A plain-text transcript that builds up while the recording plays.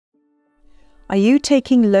Are you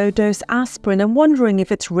taking low-dose aspirin and wondering if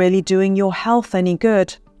it's really doing your health any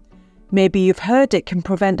good? Maybe you've heard it can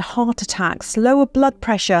prevent heart attacks, lower blood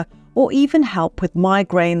pressure, or even help with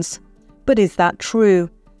migraines. But is that true?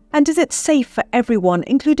 And is it safe for everyone,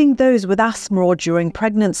 including those with asthma or during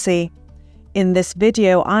pregnancy? In this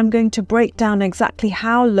video, I'm going to break down exactly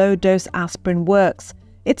how low-dose aspirin works,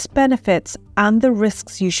 its benefits, and the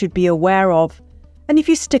risks you should be aware of. And if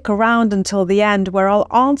you stick around until the end, where I'll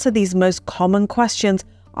answer these most common questions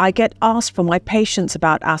I get asked from my patients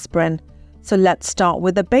about aspirin. So let's start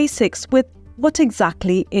with the basics with what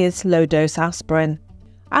exactly is low-dose aspirin.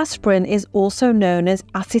 Aspirin is also known as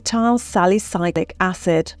acetyl salicylic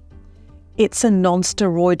acid. It's a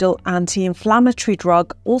non-steroidal anti-inflammatory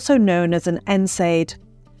drug, also known as an NSAID.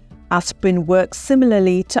 Aspirin works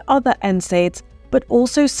similarly to other NSAIDs, but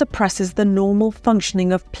also suppresses the normal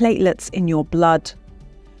functioning of platelets in your blood.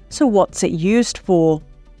 So what's it used for?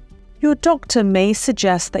 Your doctor may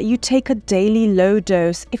suggest that you take a daily low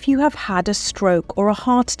dose if you have had a stroke or a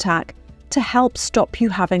heart attack to help stop you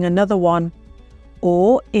having another one.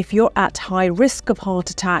 Or if you're at high risk of heart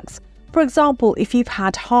attacks, for example, if you've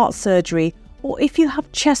had heart surgery or if you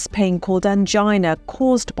have chest pain called angina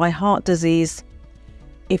caused by heart disease.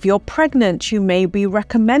 If you're pregnant, you may be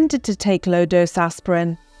recommended to take low-dose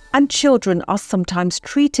aspirin, and children are sometimes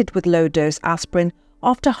treated with low-dose aspirin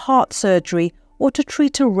after heart surgery or to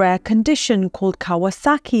treat a rare condition called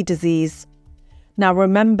Kawasaki disease. Now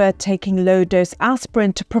remember, taking low-dose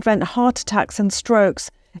aspirin to prevent heart attacks and strokes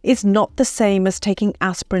is not the same as taking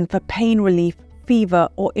aspirin for pain relief, fever,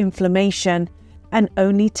 or inflammation, and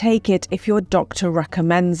only take it if your doctor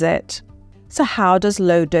recommends it. So how does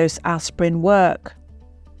low-dose aspirin work?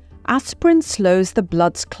 Aspirin slows the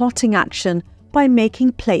blood's clotting action by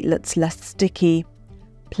making platelets less sticky.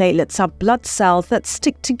 Platelets are blood cells that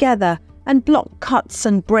stick together and block cuts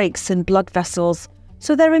and breaks in blood vessels,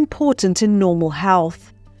 so they're important in normal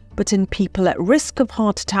health. But in people at risk of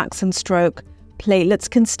heart attacks and stroke, platelets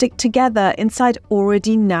can stick together inside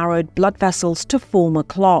already narrowed blood vessels to form a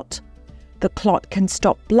clot. The clot can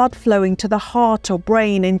stop blood flowing to the heart or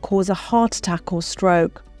brain and cause a heart attack or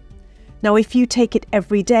stroke. Now, if you take it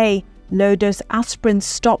every day, low-dose aspirin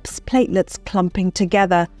stops platelets clumping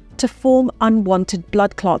together to form unwanted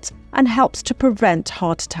blood clots and helps to prevent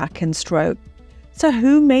heart attack and stroke. So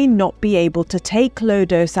who may not be able to take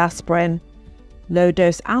low-dose aspirin?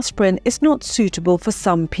 Low-dose aspirin is not suitable for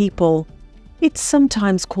some people. It's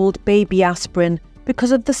sometimes called baby aspirin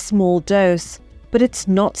because of the small dose, but it's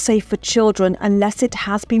not safe for children unless it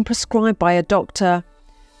has been prescribed by a doctor.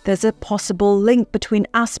 There's a possible link between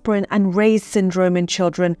aspirin and Ray's syndrome in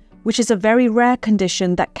children, which is a very rare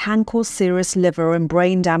condition that can cause serious liver and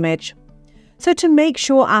brain damage. So to make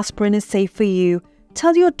sure aspirin is safe for you,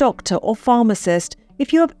 tell your doctor or pharmacist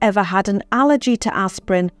if you have ever had an allergy to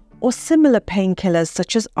aspirin or similar painkillers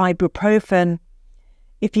such as ibuprofen,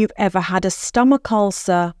 if you've ever had a stomach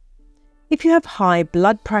ulcer, if you have high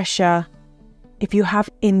blood pressure, if you have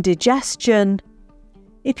indigestion,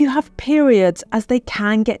 if you have periods, as they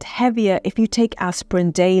can get heavier if you take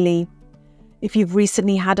aspirin daily, if you've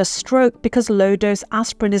recently had a stroke because low-dose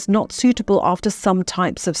aspirin is not suitable after some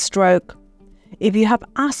types of stroke, if you have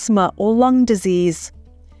asthma or lung disease,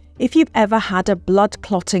 if you've ever had a blood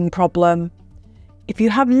clotting problem, if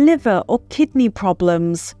you have liver or kidney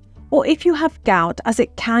problems, or if you have gout, as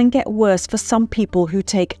it can get worse for some people who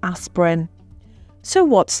take aspirin. So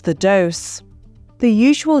what's the dose? The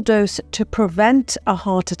usual dose to prevent a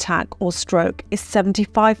heart attack or stroke is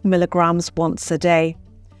 75 milligrams once a day.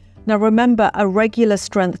 Now remember, a regular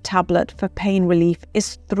strength tablet for pain relief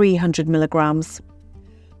is 300 milligrams.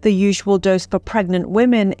 The usual dose for pregnant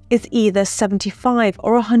women is either 75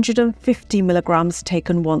 or 150 milligrams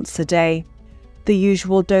taken once a day. The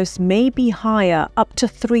usual dose may be higher, up to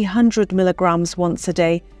 300 milligrams once a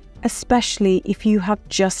day, especially if you have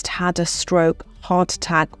just had a stroke, heart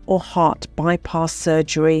attack, or heart bypass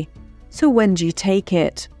surgery. So when do you take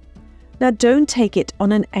it? Now don't take it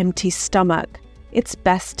on an empty stomach. It's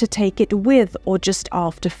best to take it with or just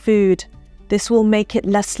after food. This will make it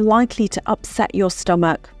less likely to upset your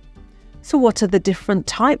stomach. So what are the different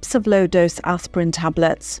types of low-dose aspirin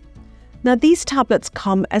tablets? Now these tablets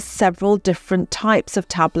come as several different types of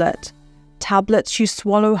tablet. Tablets you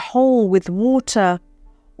swallow whole with water,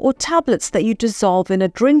 or tablets that you dissolve in a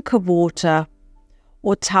drink of water,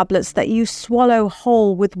 or tablets that you swallow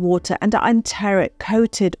whole with water and are enteric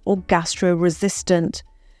coated or gastro-resistant.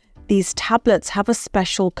 These tablets have a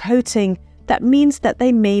special coating that means that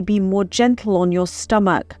they may be more gentle on your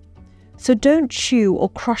stomach. So don't chew or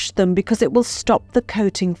crush them because it will stop the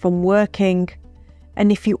coating from working. And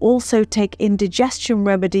if you also take indigestion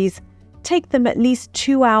remedies, Take them at least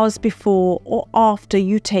 2 hours before or after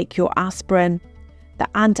you take your aspirin. The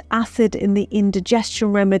antacid in the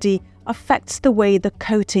indigestion remedy affects the way the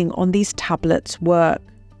coating on these tablets work.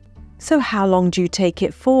 So how long do you take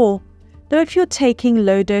it for? Now, if you're taking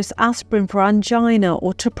low-dose aspirin for angina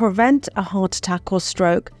or to prevent a heart attack or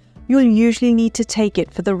stroke, you'll usually need to take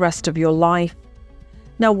it for the rest of your life.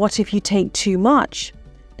 Now, what if you take too much?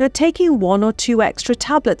 Now, taking 1 or 2 extra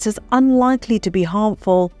tablets is unlikely to be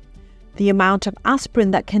harmful. The amount of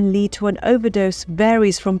aspirin that can lead to an overdose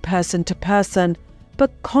varies from person to person,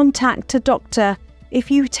 but contact a doctor if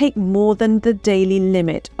you take more than the daily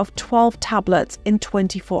limit of 12 tablets in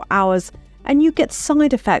 24 hours and you get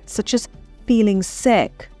side effects such as feeling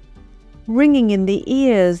sick, ringing in the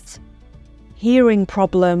ears, hearing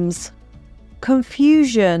problems,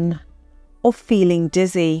 confusion, or feeling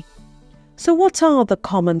dizzy. So what are the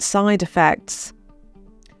common side effects?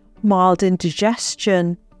 Mild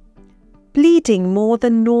indigestion, bleeding more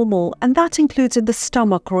than normal, and that includes in the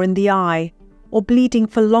stomach or in the eye, or bleeding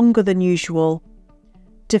for longer than usual,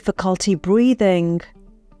 difficulty breathing,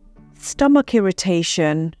 stomach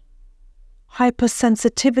irritation,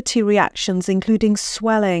 hypersensitivity reactions including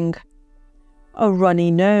swelling, a runny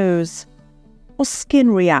nose, or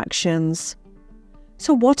skin reactions.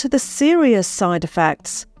 So what are the serious side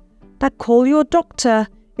effects? Now call your doctor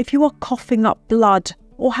if you are coughing up blood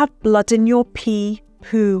or have blood in your pee,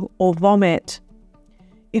 poo, or vomit.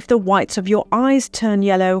 If the whites of your eyes turn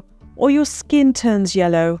yellow, or your skin turns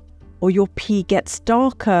yellow, or your pee gets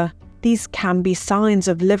darker, these can be signs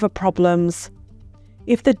of liver problems.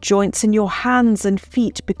 If the joints in your hands and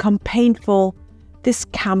feet become painful, this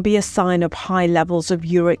can be a sign of high levels of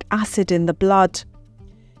uric acid in the blood.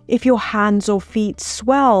 If your hands or feet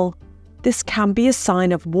swell, this can be a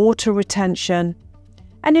sign of water retention.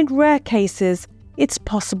 And in rare cases, it's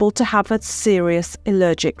possible to have a serious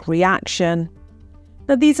allergic reaction.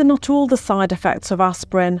 Now, these are not all the side effects of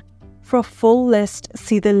aspirin. For a full list,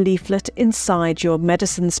 see the leaflet inside your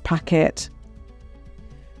medicines packet.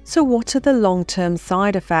 So what are the long-term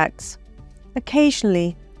side effects?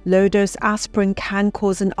 Occasionally, low-dose aspirin can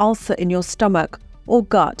cause an ulcer in your stomach or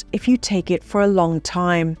gut if you take it for a long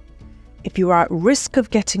time. If you are at risk of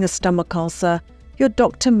getting a stomach ulcer, your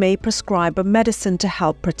doctor may prescribe a medicine to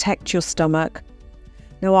help protect your stomach.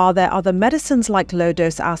 Now, are there other medicines like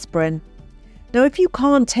low-dose aspirin? Now, if you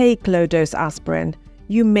can't take low-dose aspirin,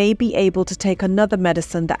 you may be able to take another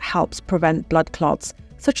medicine that helps prevent blood clots,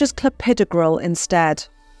 such as clopidogrel instead.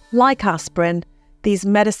 Like aspirin, these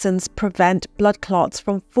medicines prevent blood clots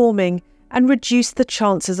from forming and reduce the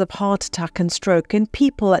chances of heart attack and stroke in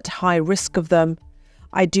people at high risk of them.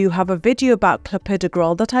 I do have a video about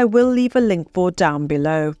clopidogrel that I will leave a link for down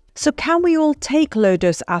below. So can we all take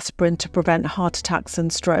low-dose aspirin to prevent heart attacks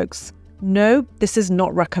and strokes? No, this is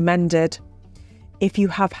not recommended. If you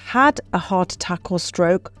have had a heart attack or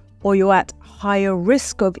stroke, or you're at higher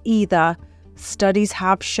risk of either, studies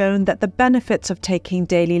have shown that the benefits of taking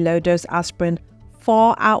daily low-dose aspirin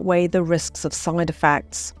far outweigh the risks of side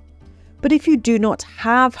effects. But if you do not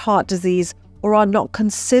have heart disease or are not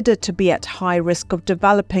considered to be at high risk of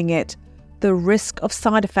developing it, the risk of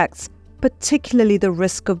side effects, particularly the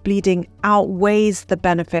risk of bleeding, outweighs the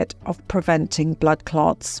benefit of preventing blood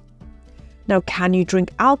clots. Now, can you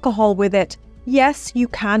drink alcohol with it? Yes, you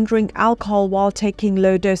can drink alcohol while taking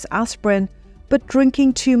low-dose aspirin, but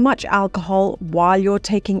drinking too much alcohol while you're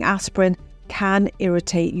taking aspirin can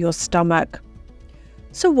irritate your stomach.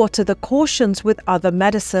 So what are the cautions with other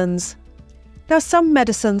medicines? Now, some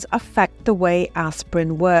medicines affect the way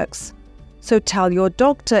aspirin works. So tell your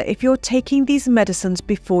doctor if you're taking these medicines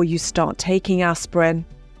before you start taking aspirin.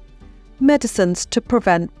 Medicines to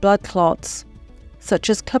prevent blood clots, such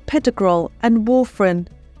as clopidogrel and warfarin,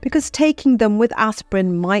 because taking them with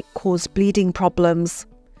aspirin might cause bleeding problems.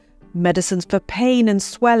 Medicines for pain and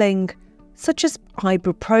swelling, such as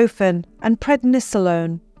ibuprofen and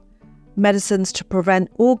prednisolone. Medicines to prevent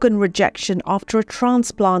organ rejection after a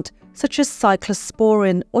transplant, such as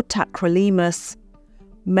cyclosporin or tacrolimus.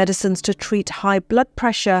 Medicines to treat high blood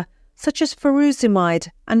pressure, such as furosemide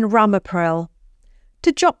and ramipril.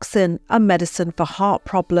 Digoxin, a medicine for heart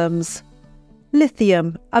problems.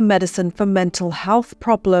 Lithium, a medicine for mental health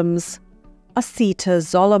problems.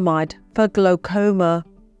 Acetazolamide for glaucoma.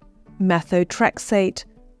 Methotrexate,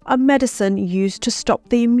 a medicine used to stop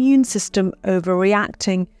the immune system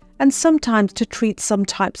overreacting and sometimes to treat some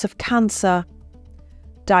types of cancer.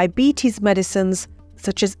 Diabetes medicines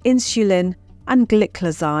such as insulin and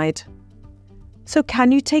gliclazide. So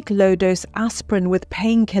can you take low-dose aspirin with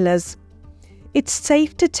painkillers? It's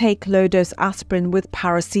safe to take low-dose aspirin with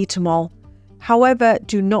paracetamol. However,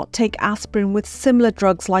 do not take aspirin with similar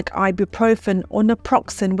drugs like ibuprofen or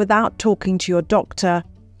naproxen without talking to your doctor.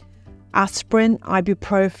 Aspirin,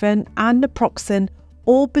 ibuprofen, and naproxen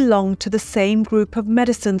all belong to the same group of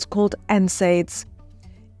medicines called NSAIDs.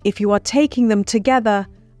 If you are taking them together,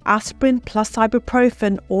 aspirin plus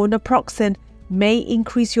ibuprofen or naproxen may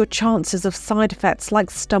increase your chances of side effects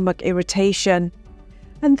like stomach irritation.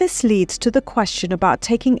 And this leads to the question about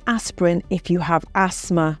taking aspirin if you have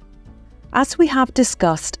asthma. As we have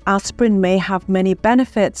discussed, aspirin may have many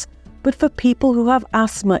benefits, but for people who have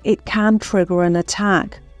asthma, it can trigger an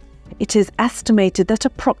attack. It is estimated that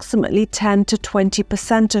approximately 10 to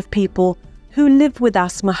 20% of people who live with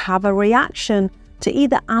asthma have a reaction to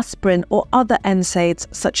either aspirin or other NSAIDs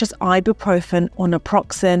such as ibuprofen or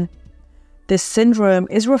naproxen. This syndrome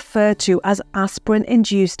is referred to as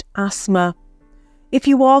aspirin-induced asthma. If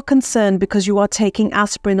you are concerned because you are taking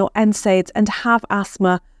aspirin or NSAIDs and have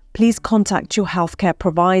asthma, please contact your healthcare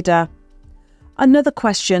provider. Another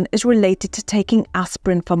question is related to taking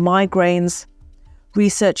aspirin for migraines.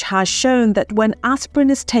 Research has shown that when aspirin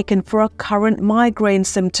is taken for a current migraine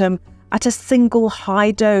symptom at a single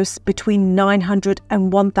high dose between 900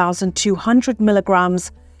 and 1,200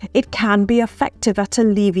 milligrams, it can be effective at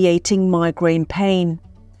alleviating migraine pain.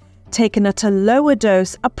 Taken at a lower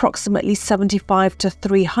dose, approximately 75 to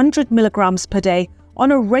 300 milligrams per day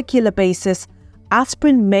on a regular basis,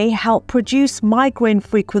 aspirin may help reduce migraine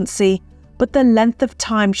frequency, but the length of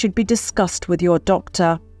time should be discussed with your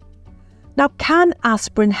doctor. Now, can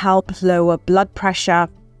aspirin help lower blood pressure?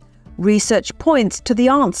 Research points to the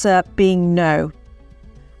answer being no.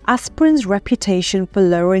 Aspirin's reputation for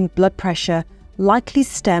lowering blood pressure likely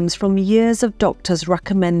stems from years of doctors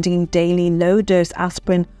recommending daily low-dose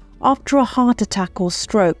aspirin after a heart attack or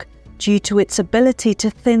stroke due to its ability to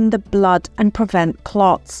thin the blood and prevent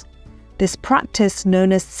clots. This practice,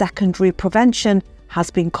 known as secondary prevention, has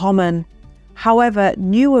been common. However,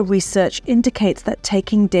 newer research indicates that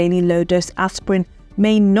taking daily low-dose aspirin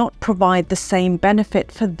may not provide the same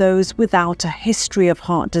benefit for those without a history of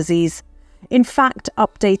heart disease. In fact,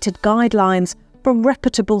 updated guidelines from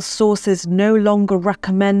reputable sources no longer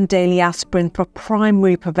recommend daily aspirin for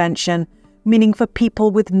primary prevention, meaning for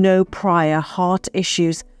people with no prior heart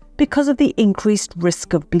issues, because of the increased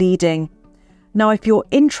risk of bleeding. Now, if you're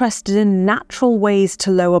interested in natural ways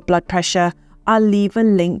to lower blood pressure, I'll leave a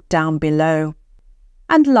link down below.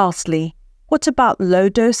 And lastly, what about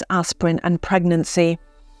low-dose aspirin and pregnancy?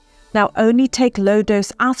 Now, only take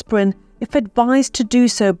low-dose aspirin if advised to do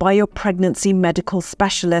so by your pregnancy medical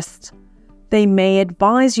specialist. They may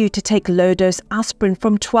advise you to take low-dose aspirin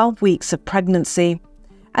from 12 weeks of pregnancy,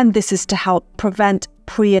 and this is to help prevent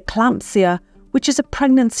preeclampsia, which is a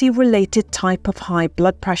pregnancy-related type of high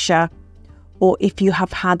blood pressure, or if you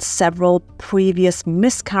have had several previous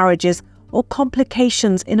miscarriages or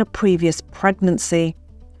complications in a previous pregnancy,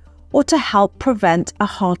 or to help prevent a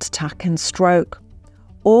heart attack and stroke,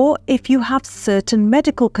 or if you have certain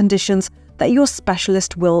medical conditions that your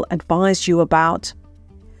specialist will advise you about.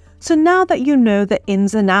 So now that you know the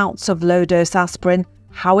ins and outs of low-dose aspirin,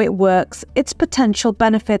 how it works, its potential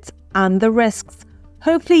benefits and the risks,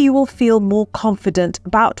 hopefully you will feel more confident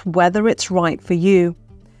about whether it's right for you.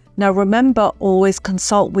 Now remember, always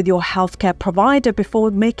consult with your healthcare provider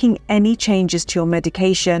before making any changes to your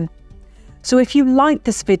medication. So if you liked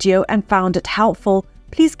this video and found it helpful,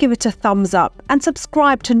 please give it a thumbs up and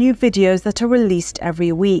subscribe to new videos that are released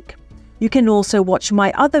every week. You can also watch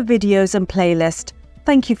my other videos and playlist.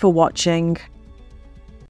 Thank you for watching.